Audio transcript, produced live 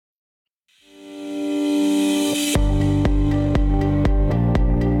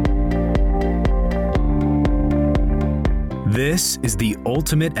This is the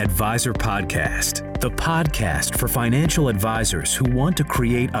Ultimate Advisor Podcast, the podcast for financial advisors who want to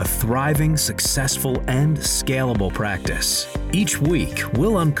create a thriving, successful, and scalable practice. Each week,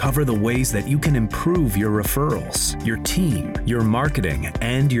 we'll uncover the ways that you can improve your referrals, your team, your marketing,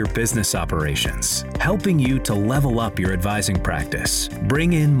 and your business operations, helping you to level up your advising practice,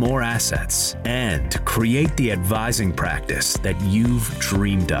 bring in more assets, and create the advising practice that you've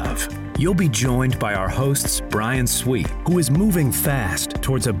dreamed of. You'll be joined by our hosts, Brian Sweet, who is moving fast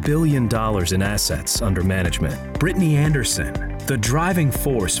towards $1 billion in assets under management, Brittany Anderson, the driving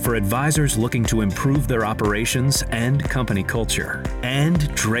force for advisors looking to improve their operations and company culture,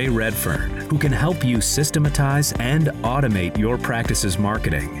 and Dre Redfern, who can help you systematize and automate your practice's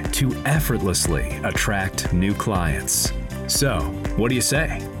marketing to effortlessly attract new clients. So, what do you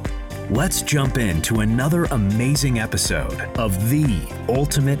say? Let's jump into another amazing episode of the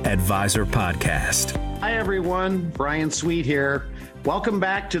Ultimate Advisor Podcast. Hi, everyone. Brian Sweet here. Welcome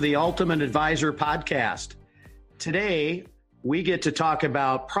back to the Ultimate Advisor Podcast. Today, we get to talk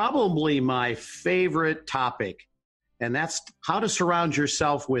about probably my favorite topic, and that's how to surround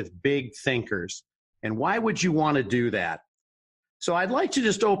yourself with big thinkers. And why would you want to do that? So I'd like to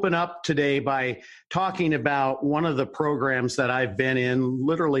just open up today by talking about one of the programs that I've been in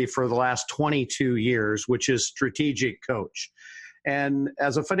literally for the last 22 years, which is Strategic Coach. And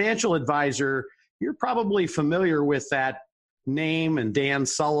as a financial advisor, you're probably familiar with that name and Dan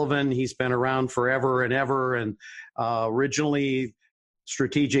Sullivan. He's been around forever and ever. And originally,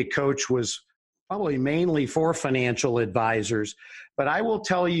 Strategic Coach was probably mainly for financial advisors. But I will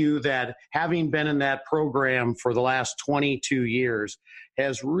tell you that having been in that program for the last 22 years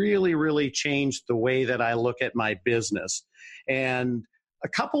has really, really changed the way that I look at my business. And a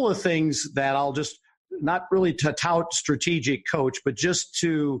couple of things that I'll just, not really to tout Strategic Coach, but just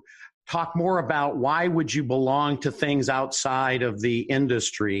to talk more about why would you belong to things outside of the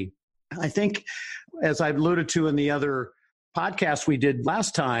industry. I think, as I've alluded to in the other podcast we did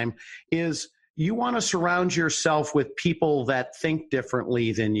last time, is you want to surround yourself with people that think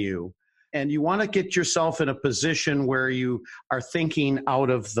differently than you. And you want to get yourself in a position where you are thinking out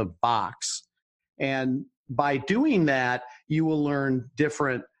of the box. And by doing that, you will learn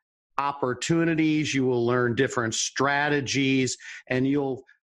different opportunities, you will learn different strategies, and you'll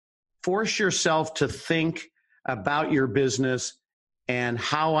force yourself to think about your business and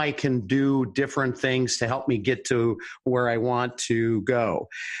how I can do different things to help me get to where I want to go.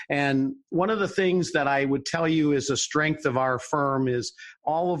 And one of the things that I would tell you is a strength of our firm is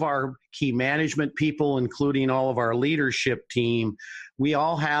all of our key management people, including all of our leadership team, we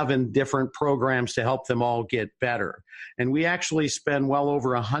all have in different programs to help them all get better. And we actually spend well over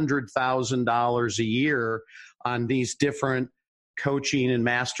 $100,000 a year on these different coaching and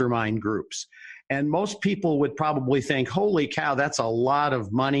mastermind groups. And most people would probably think, holy cow, that's a lot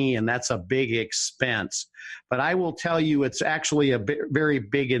of money and that's a big expense. But I will tell you, it's actually a very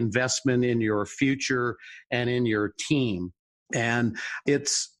big investment in your future and in your team. And it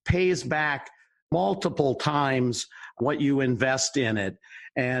pays back multiple times what you invest in it.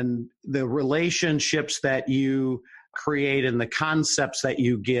 And the relationships that you create and the concepts that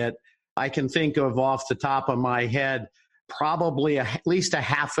you get, I can think of off the top of my head, probably at least a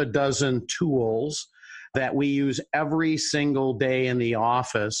half a dozen tools that we use every single day in the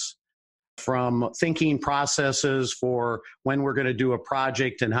office, from thinking processes for when we're going to do a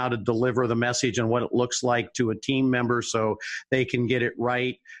project and how to deliver the message and what it looks like to a team member so they can get it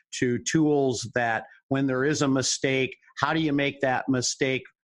right, to tools that when there is a mistake, how do you make that mistake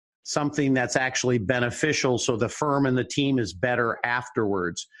something that's actually beneficial so the firm and the team is better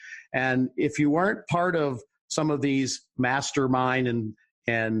afterwards. And if you weren't part of some of these mastermind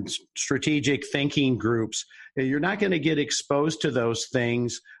and strategic thinking groups, you're not going to get exposed to those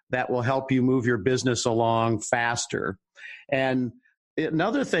things that will help you move your business along faster. And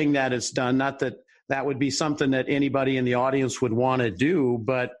another thing that it's done, not that that would be something that anybody in the audience would want to do,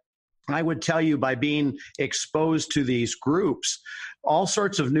 but I would tell you, by being exposed to these groups, all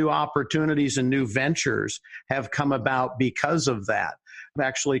sorts of new opportunities and new ventures have come about because of that. I've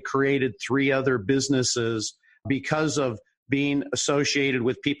actually created 3 other businesses because of being associated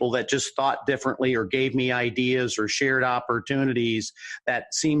with people that just thought differently or gave me ideas or shared opportunities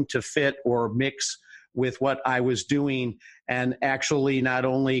that seemed to fit or mix with what I was doing, and actually not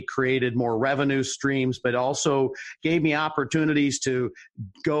only created more revenue streams, but also gave me opportunities to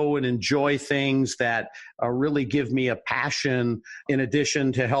go and enjoy things that really give me a passion in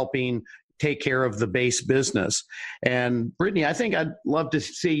addition to helping take care of the base business. And Brittany, I think I'd love to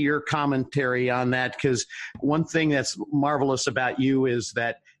see your commentary on that, because one thing that's marvelous about you is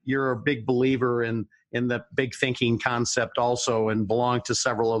that you're a big believer in the big thinking concept also and belong to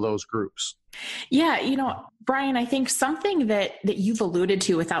several of those groups. Yeah, Brian, I think something that you've alluded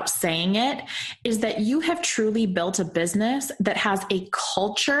to without saying it is that you have truly built a business that has a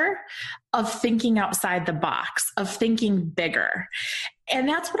culture of thinking outside the box, of thinking bigger. And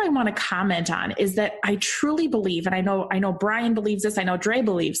that's what I want to comment on, is that I truly believe, and I know Brian believes this, I know Dre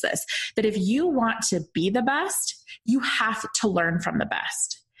believes this, that if you want to be the best, you have to learn from the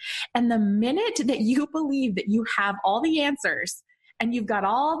best. And the minute that you believe that you have all the answers and you've got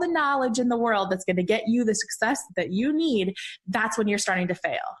all the knowledge in the world that's going to get you the success that you need, that's when you're starting to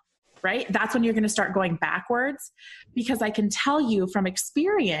fail, right? That's when you're going to start going backwards, because I can tell you from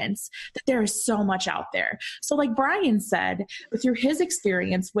experience that there is so much out there. So like Brian said, through his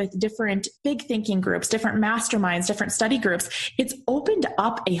experience with different big thinking groups, different masterminds, different study groups, it's opened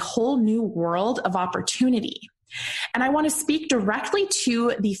up a whole new world of opportunity. And I want to speak directly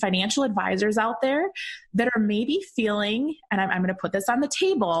to the financial advisors out there that are maybe feeling, and I'm going to put this on the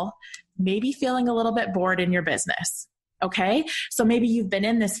table, maybe feeling a little bit bored in your business. Okay. So maybe you've been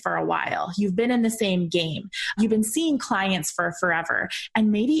in this for a while. You've been in the same game. You've been seeing clients for forever.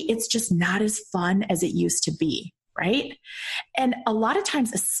 And maybe it's just not as fun as it used to be. Right? And a lot of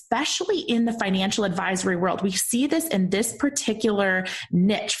times, especially in the financial advisory world, we see this in this particular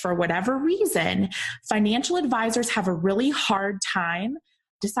niche for whatever reason. Financial advisors have a really hard time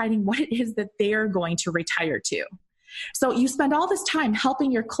deciding what it is that they're going to retire to. So you spend all this time helping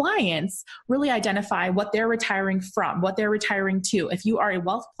your clients really identify what they're retiring from, what they're retiring to. If you are a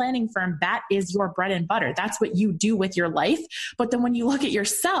wealth planning firm, that is your bread and butter. That's what you do with your life. But then when you look at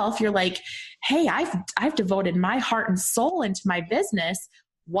yourself, you're like, hey, I've devoted my heart and soul into my business.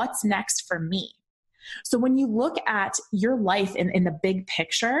 What's next for me? So when you look at your life in the big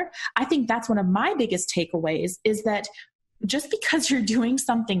picture, I think that's one of my biggest takeaways, is that just because you're doing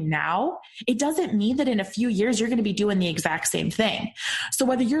something now, it doesn't mean that in a few years you're going to be doing the exact same thing. So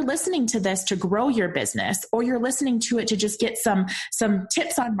whether you're listening to this to grow your business, or you're listening to it to just get some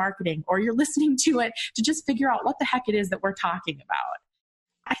tips on marketing, or you're listening to it to just figure out what the heck it is that we're talking about,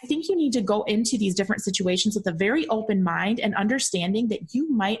 I think you need to go into these different situations with a very open mind and understanding that you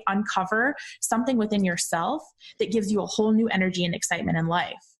might uncover something within yourself that gives you a whole new energy and excitement in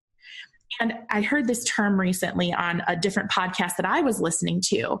life. And I heard this term recently on a different podcast that I was listening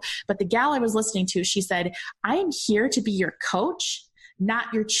to, but the gal I was listening to, she said, I am here to be your coach,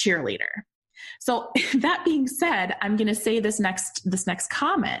 not your cheerleader. So that being said, I'm going to say this next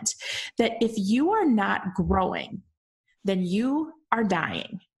comment, that if you are not growing, then you are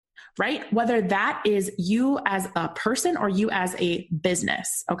dying. Right? Whether that is you as a person or you as a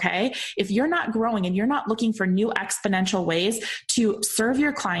business. Okay. If you're not growing and you're not looking for new exponential ways to serve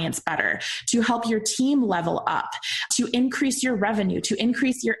your clients better, to help your team level up, to increase your revenue, to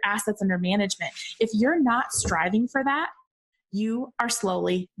increase your assets under management, if you're not striving for that, you are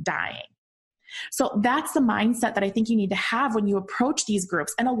slowly dying. So that's the mindset that I think you need to have when you approach these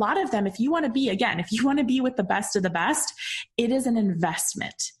groups. And a lot of them, if you want to be with the best of the best, it is an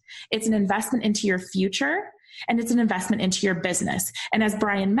investment. It's an investment into your future, and it's an investment into your business. And as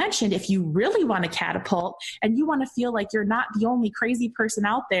Brian mentioned, if you really want to catapult and you want to feel like you're not the only crazy person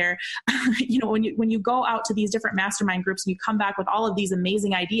out there, when you go out to these different mastermind groups and you come back with all of these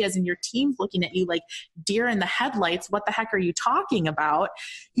amazing ideas and your team's looking at you like deer in the headlights, what the heck are you talking about?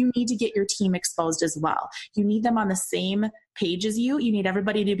 You need to get your team exposed as well. You need them on the same page as you. You need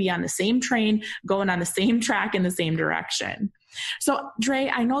everybody to be on the same train, going on the same track in the same direction. So Dre,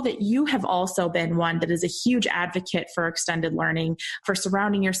 I know that you have also been one that is a huge advocate for extended learning, for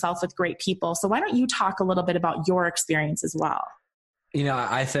surrounding yourself with great people. So why don't you talk a little bit about your experience as well?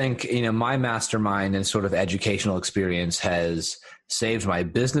 I think, my mastermind and sort of educational experience has saved my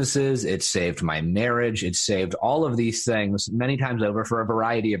businesses. It's saved my marriage. It's saved all of these things many times over for a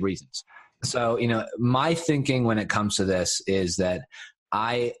variety of reasons. So, my thinking when it comes to this is that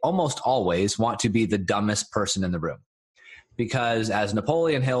I almost always want to be the dumbest person in the room. Because as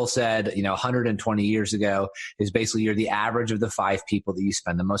Napoleon Hill said, 120 years ago, is basically you're the average of the 5 people that you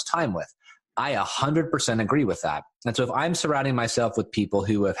spend the most time with. I 100% agree with that. And so if I'm surrounding myself with people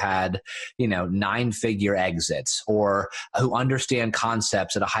who have had, 9-figure exits, or who understand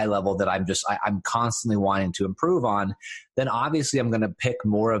concepts at a high level that I'm constantly wanting to improve on, then obviously I'm going to pick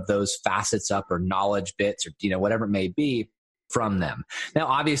more of those facets up, or knowledge bits, or, whatever it may be, from them. Now,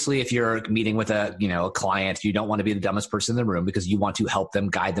 obviously, if you're meeting with a client, you don't want to be the dumbest person in the room, because you want to help them,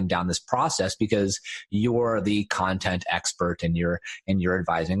 guide them down this process, because you're the content expert in your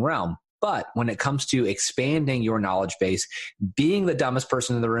advising realm. But when it comes to expanding your knowledge base, being the dumbest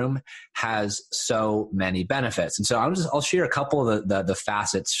person in the room has so many benefits. And so I'll share a couple of the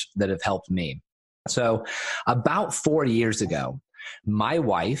facets that have helped me. So about 4 years ago, my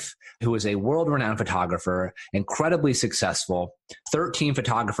wife, who is a world-renowned photographer, incredibly successful, 13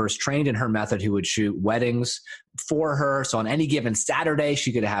 photographers trained in her method who would shoot weddings for her. So on any given Saturday,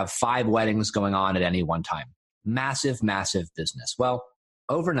 she could have 5 weddings going on at any one time. Massive, massive business. Well,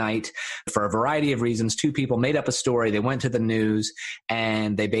 overnight, for a variety of reasons, 2 people made up a story. They went to the news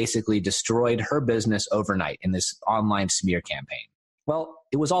and they basically destroyed her business overnight in this online smear campaign. Well,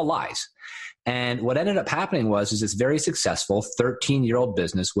 it was all lies. And what ended up happening was this very successful 13-year-old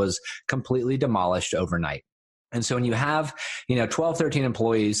business was completely demolished overnight. And so when you have, 12, 13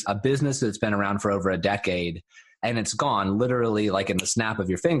 employees, a business that's been around for over a decade, and it's gone literally like in the snap of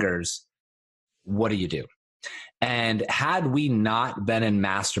your fingers, what do you do? And had we not been in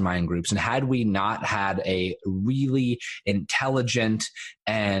mastermind groups and had we not had a really intelligent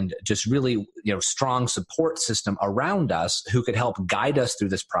and just really, strong support system around us who could help guide us through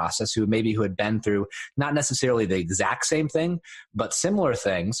this process, who had been through not necessarily the exact same thing, but similar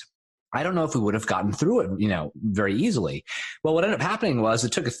things, I don't know if we would have gotten through it, very easily. Well, what ended up happening was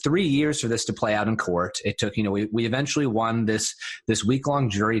it took 3 years for this to play out in court. It took, we eventually won this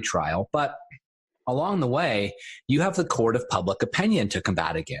week-long jury trial, but along the way, you have the court of public opinion to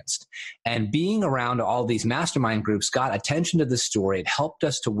combat against. And being around all these mastermind groups got attention to this story. It helped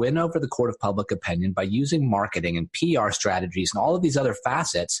us to win over the court of public opinion by using marketing and PR strategies and all of these other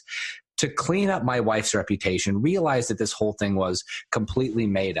facets to clean up my wife's reputation, realize that this whole thing was completely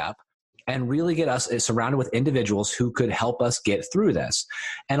made up, and really get us surrounded with individuals who could help us get through this.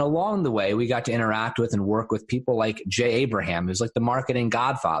 And along the way, we got to interact with and work with people like Jay Abraham, who's like the marketing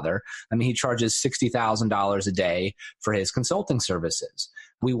godfather. I mean, he charges $60,000 a day for his consulting services.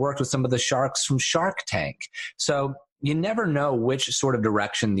 We worked with some of the sharks from Shark Tank. So you never know which sort of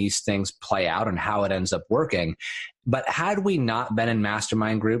direction these things play out and how it ends up working. But had we not been in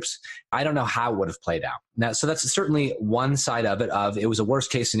mastermind groups, I don't know how it would have played out. Now, so that's certainly one side of it was a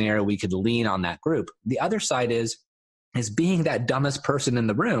worst case scenario. We could lean on that group. The other side is being that dumbest person in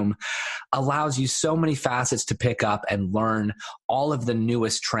the room allows you so many facets to pick up and learn all of the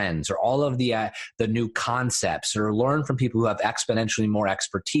newest trends or all of the new concepts, or learn from people who have exponentially more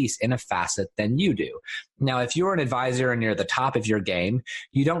expertise in a facet than you do. Now, if you're an advisor and you're at the top of your game,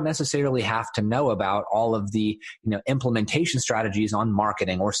 you don't necessarily have to know about all of the implementation strategies on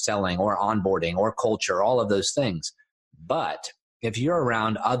marketing or selling or onboarding or culture, all of those things. But if you're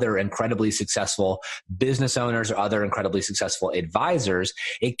around other incredibly successful business owners or other incredibly successful advisors,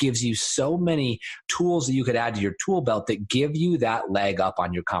 it gives you so many tools that you could add to your tool belt that give you that leg up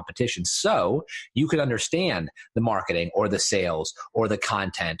on your competition. So you could understand the marketing or the sales or the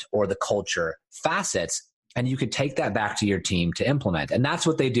content or the culture facets, and you could take that back to your team to implement. And that's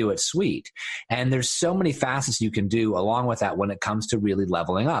what they do at Sweet. And there's so many facets you can do along with that when it comes to really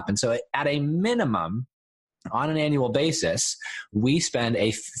leveling up. And so at a minimum, on an annual basis, we spend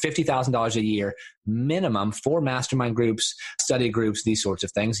a $50,000 a year minimum for mastermind groups, study groups, these sorts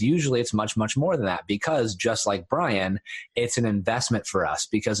of things. Usually it's much, much more than that because just like Brian, it's an investment for us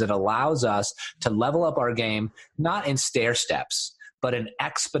because it allows us to level up our game, not in stair steps, but in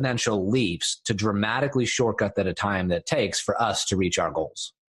exponential leaps to dramatically shortcut the time that it takes for us to reach our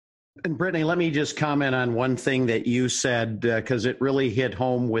goals. And Brittany, let me just comment on one thing that you said, because it really hit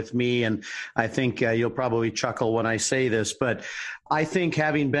home with me. And I think you'll probably chuckle when I say this, but I think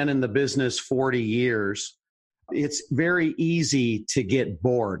having been in the business 40 years, it's very easy to get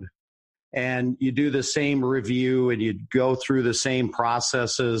bored. And you do the same review and you go through the same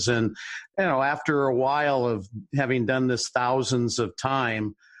processes. And, after a while of having done this thousands of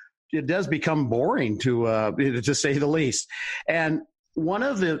times, it does become boring to say the least. And one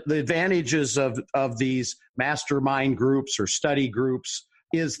of the advantages of these mastermind groups or study groups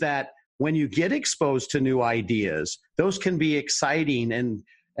is that when you get exposed to new ideas, those can be exciting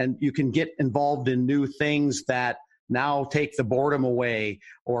and you can get involved in new things that now take the boredom away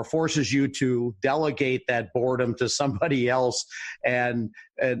or forces you to delegate that boredom to somebody else and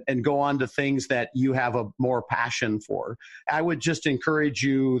go on to things that you have a more passion for. I would just encourage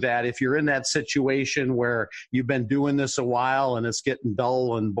you that if you're in that situation where you've been doing this a while and it's getting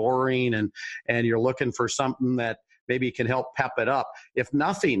dull and boring and you're looking for something that maybe can help pep it up, if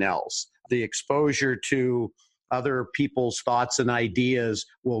nothing else, the exposure to other people's thoughts and ideas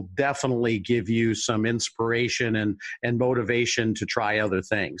will definitely give you some inspiration and motivation to try other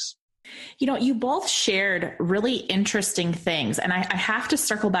things. You both shared really interesting things. And I have to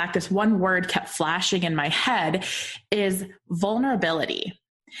circle back. This one word kept flashing in my head is vulnerability.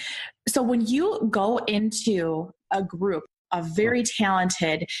 So when you go into a group of very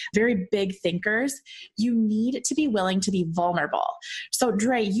talented, very big thinkers, you need to be willing to be vulnerable. So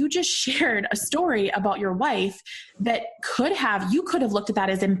Dre, you just shared a story about your wife that you could have looked at that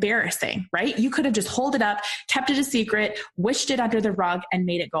as embarrassing, right? You could have just held it up, kept it a secret, wished it under the rug, and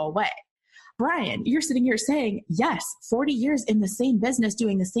made it go away. Brian, you're sitting here saying, yes, 40 years in the same business,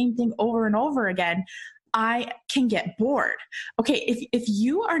 doing the same thing over and over again, I can get bored. Okay, if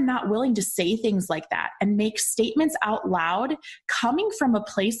you are not willing to say things like that and make statements out loud coming from a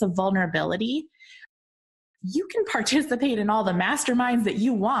place of vulnerability, you can participate in all the masterminds that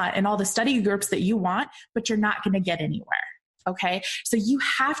you want and all the study groups that you want, but you're not going to get anywhere. Okay. So you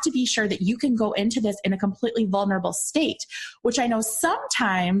have to be sure that you can go into this in a completely vulnerable state, which I know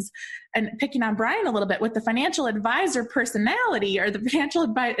sometimes, and picking on Brian a little bit with the financial advisor personality or the financial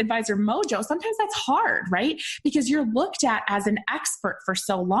advisor mojo, sometimes that's hard, right? Because you're looked at as an expert for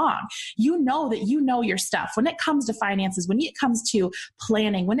so long. You know that you know your stuff. When it comes to finances, when it comes to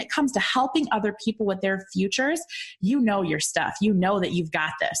planning, when it comes to helping other people with their futures, you know your stuff. You know that you've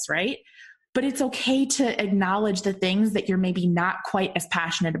got this, right? But it's okay to acknowledge the things that you're maybe not quite as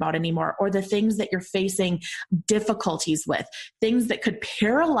passionate about anymore, or the things that you're facing difficulties with, things that could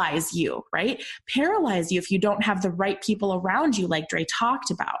paralyze you, right? Paralyze you if you don't have the right people around you, like Dre talked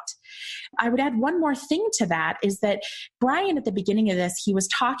about. I would add one more thing to that is that Brian, at the beginning of this, he was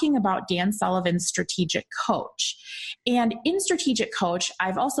talking about Dan Sullivan's Strategic Coach. And in Strategic Coach,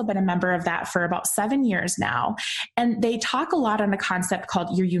 I've also been a member of that for about 7 years now. And they talk a lot on a concept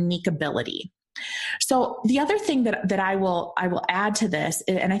called your unique ability. So the other thing that I will add to this,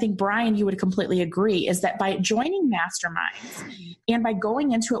 and I think Brian, you would completely agree, is that by joining masterminds and by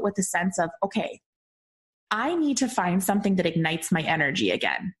going into it with the sense of, okay, I need to find something that ignites my energy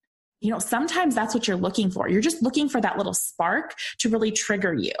again. You know, sometimes that's what you're looking for. You're just looking for that little spark to really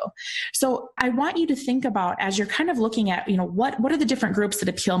trigger you. So I want you to think about, as you're kind of looking at, you know, what are the different groups that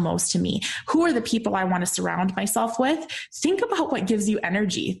appeal most to me? Who are the people I want to surround myself with? Think about what gives you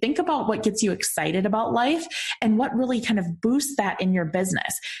energy. Think about what gets you excited about life and what really kind of boosts that in your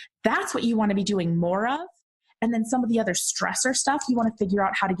business. That's what you want to be doing more of. And then some of the other stressor stuff, you want to figure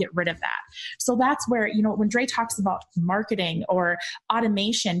out how to get rid of that. So that's where, you know, when Dre talks about marketing or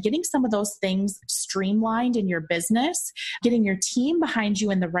automation, getting some of those things streamlined in your business, getting your team behind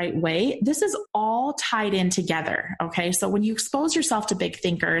you in the right way, this is all tied in together. Okay. So when you expose yourself to big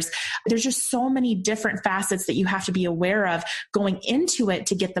thinkers, there's just so many different facets that you have to be aware of going into it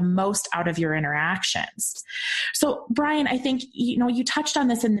to get the most out of your interactions. So Brian, I think, you know, you touched on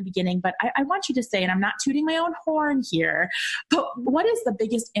this in the beginning, but I want you to say, and I'm not tooting my own horn here, but what is the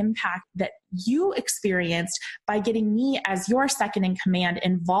biggest impact that you experienced by getting me as your second in command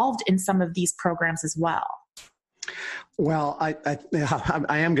involved in some of these programs as well? Well, I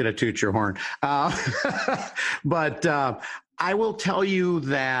am going to toot your horn, but I will tell you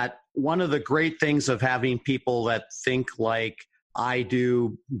that one of the great things of having people that think like I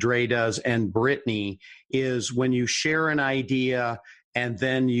do, Dre does, and Brittany is when you share an idea and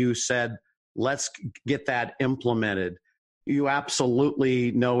then you said, let's get that implemented. You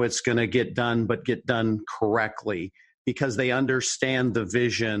absolutely know it's going to get done, but get done correctly because they understand the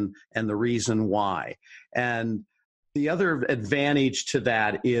vision and the reason why. And the other advantage to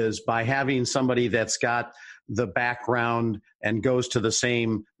that is by having somebody that's got the background and goes to the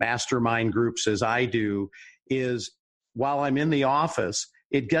same mastermind groups as I do is while I'm in the office,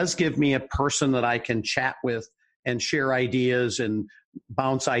 it does give me a person that I can chat with and share ideas and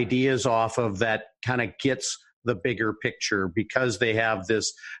bounce ideas off of that kind of gets the bigger picture because they have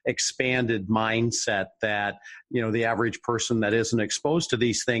this expanded mindset that, you know, the average person that isn't exposed to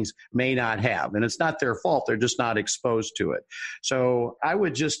these things may not have. And it's not their fault. They're just not exposed to it. So I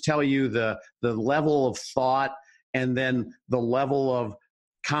would just tell you the level of thought and then the level of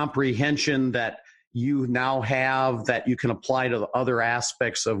comprehension that you now have that you can apply to the other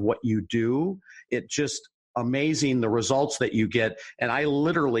aspects of what you do. It just amazing the results that you get. And I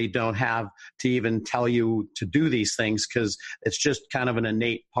literally don't have to even tell you to do these things because it's just kind of an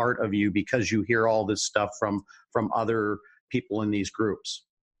innate part of you because you hear all this stuff from other people in these groups.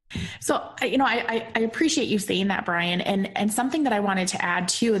 So, you know, I appreciate you saying that, Brian. And something that I wanted to add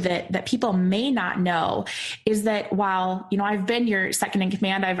too, that people may not know is that while, you know, I've been your second in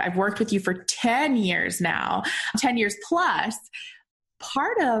command, I've worked with you for 10 years now, 10 years plus.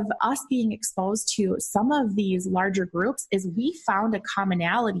 part of us being exposed to some of these larger groups is we found a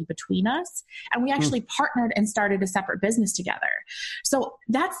commonality between us, and we actually partnered and started a separate business together. So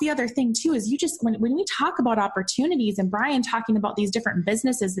that's the other thing too, is you just, when we talk about opportunities and Brian talking about these different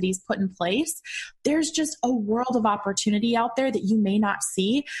businesses that he's put in place, there's just a world of opportunity out there that you may not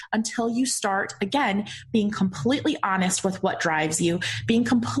see until you start, again, being completely honest with what drives you, being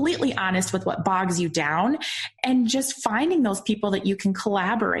completely honest with what bogs you down, and just finding those people that you can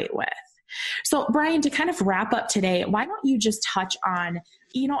collaborate with. So Brian, to kind of wrap up today, why don't you just touch on,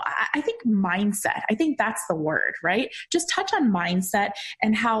 I think mindset, I think that's the word, right? Just touch on mindset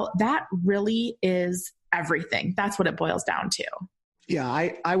and how that really is everything. That's what it boils down to. Yeah,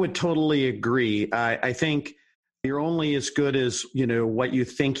 I would totally agree. I think you're only as good as, what you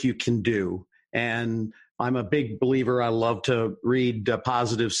think you can do. And I'm a big believer. I love to read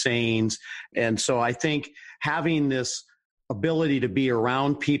positive sayings. And so I think having this ability to be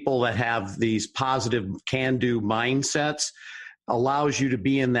around people that have these positive can-do mindsets allows you to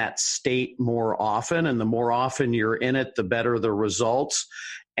be in that state more often. And the more often you're in it, the better the results.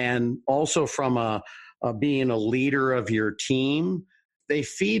 And also from being a leader of your team, they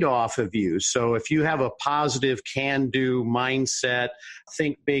feed off of you. So if you have a positive can-do mindset,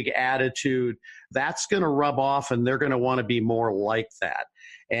 think big attitude, that's going to rub off and they're going to want to be more like that.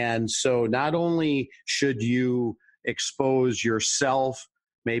 And so not only should you expose yourself,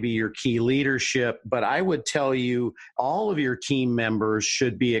 maybe your key leadership, but I would tell you all of your team members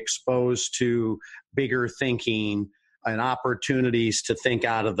should be exposed to bigger thinking and opportunities to think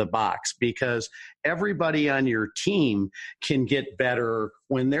out of the box, because everybody on your team can get better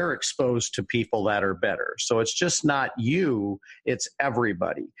when they're exposed to people that are better. So it's just not you, it's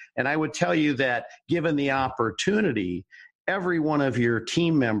everybody. And I would tell you that given the opportunity, every one of your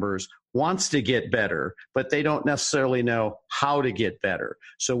team members wants to get better, but they don't necessarily know how to get better.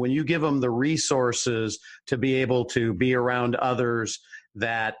 So when you give them the resources to be able to be around others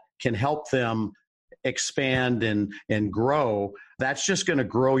that can help them expand and grow, that's just going to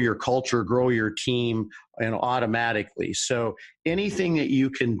grow your culture, grow your team, and automatically. So anything that you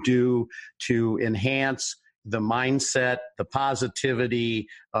can do to enhance the mindset, the positivity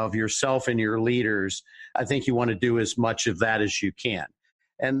of yourself and your leaders, I think you want to do as much of that as you can.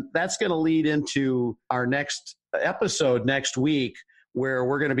 And that's going to lead into our next episode next week, where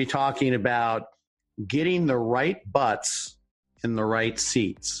we're going to be talking about getting the right butts in the right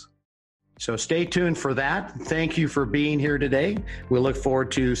seats. So stay tuned for that. Thank you for being here today. We look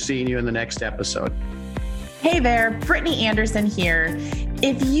forward to seeing you in the next episode. Hey there, Brittany Anderson here.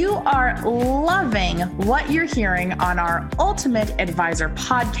 If you are loving what you're hearing on our Ultimate Advisor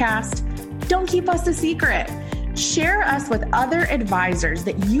podcast, don't keep us a secret. Share us with other advisors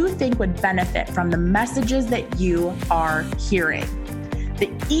that you think would benefit from the messages that you are hearing.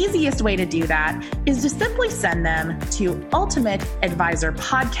 The easiest way to do that is to simply send them to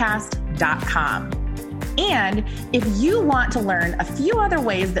ultimateadvisorpodcast.com. And if you want to learn a few other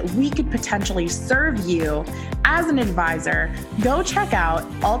ways that we could potentially serve you as an advisor, go check out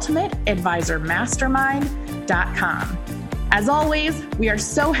ultimateadvisormastermind.com. As always, we are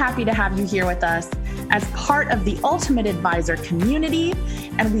so happy to have you here with us as part of the Ultimate Advisor community,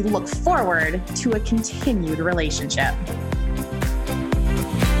 and we look forward to a continued relationship.